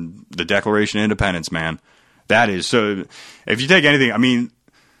fucking the Declaration of Independence, man. That is so... If you take anything, I mean,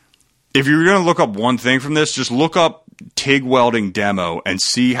 if you're going to look up one thing from this, just look up TIG welding demo and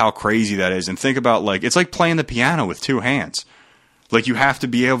see how crazy that is. And think about, like, it's like playing the piano with two hands. Like, you have to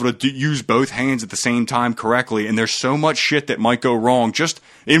be able to use both hands at the same time correctly, and there's so much shit that might go wrong just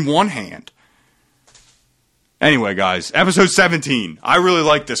in one hand. Anyway, guys, episode 17. I really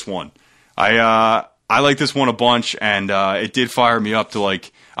like this one. I like this one a bunch, and it did fire me up to,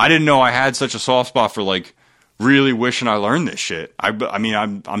 like, I didn't know I had such a soft spot for, like, really wishing I learned this shit. I mean,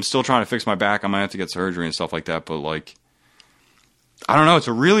 I'm still trying to fix my back. I might have to get surgery and stuff like that, but, like, I don't know. It's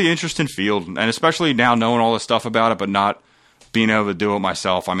a really interesting field, and especially now knowing all this stuff about it, but not being able to do it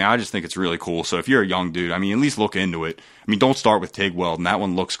myself. I mean, I just think it's really cool. So if you're a young dude, I mean, at least look into it. I mean, don't start with TIG welding. That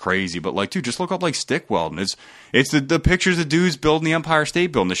one looks crazy. But, like, dude, just look up, like, stick welding. It's the pictures of dudes building the Empire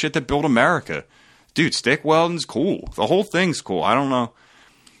State Building, the shit that built America. Dude, stick welding's cool. The whole thing's cool. I don't know.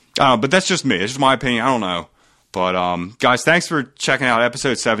 But that's just me. It's just my opinion. I don't know. But, guys, thanks for checking out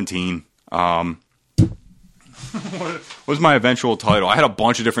episode 17. What was my eventual title? I had a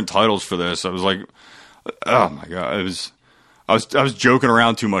bunch of different titles for this. I was like, oh, my God. I was joking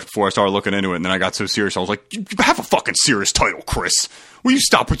around too much before I started looking into it, and then I got so serious. I was like, you have a fucking serious title, Chris. Will you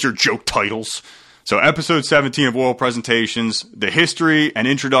stop with your joke titles? So episode 17 of Oil Presentations, the history and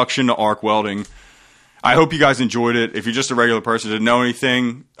introduction to arc welding. I hope you guys enjoyed it. If you're just a regular person who didn't know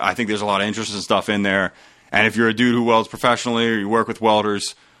anything, I think there's a lot of interesting stuff in there. And if you're a dude who welds professionally or you work with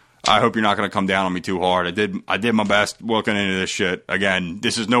welders, I hope you're not going to come down on me too hard. I did my best looking into this shit. Again,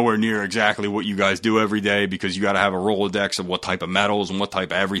 this is nowhere near exactly what you guys do every day because you got to have a Rolodex of what type of metals and what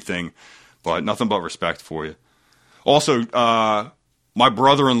type of everything. But nothing but respect for you. Also, my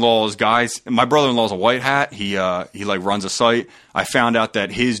brother-in-law's a white hat. He like runs a site. I found out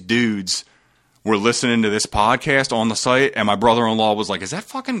that his dudes were listening to this podcast on the site, and my brother-in-law was like, "Is that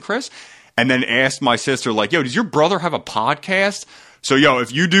fucking Chris?" And then asked my sister, like, "Yo, does your brother have a podcast?" So, yo,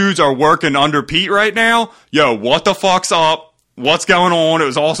 if you dudes are working under Pete right now, yo, what the fuck's up? What's going on? It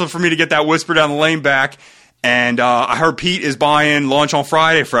was awesome for me to get that whisper down the lane back. And I heard Pete is buying lunch on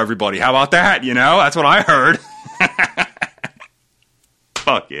Friday for everybody. How about that? You know, that's what I heard.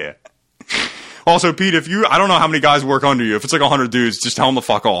 Fuck yeah. Also, Pete, I don't know how many guys work under you. If it's like 100 dudes, just tell them to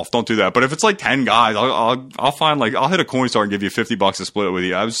fuck off. Don't do that. But if it's like 10 guys, I'll find, like, I'll hit a Coinstar and give you $50 to split it with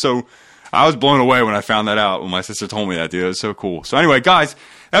you. I was blown away when I found that out when my sister told me that, dude. It was so cool. So anyway, guys,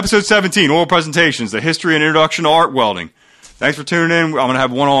 episode 17, Oil Presentations, the history and introduction to arc welding. Thanks for tuning in. I'm going to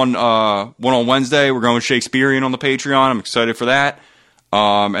have one on Wednesday. We're going Shakespearean on the Patreon. I'm excited for that.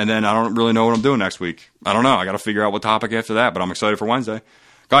 And then I don't really know what I'm doing next week. I don't know. I got to figure out what topic after that, but I'm excited for Wednesday.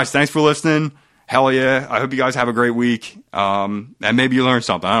 Guys, thanks for listening. Hell yeah. I hope you guys have a great week. And maybe you learned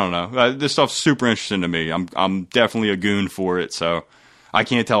something. I don't know. This stuff's super interesting to me. I'm definitely a goon for it, so I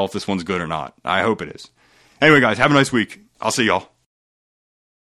can't tell if this one's good or not. I hope it is. Anyway, guys, have a nice week. I'll see y'all.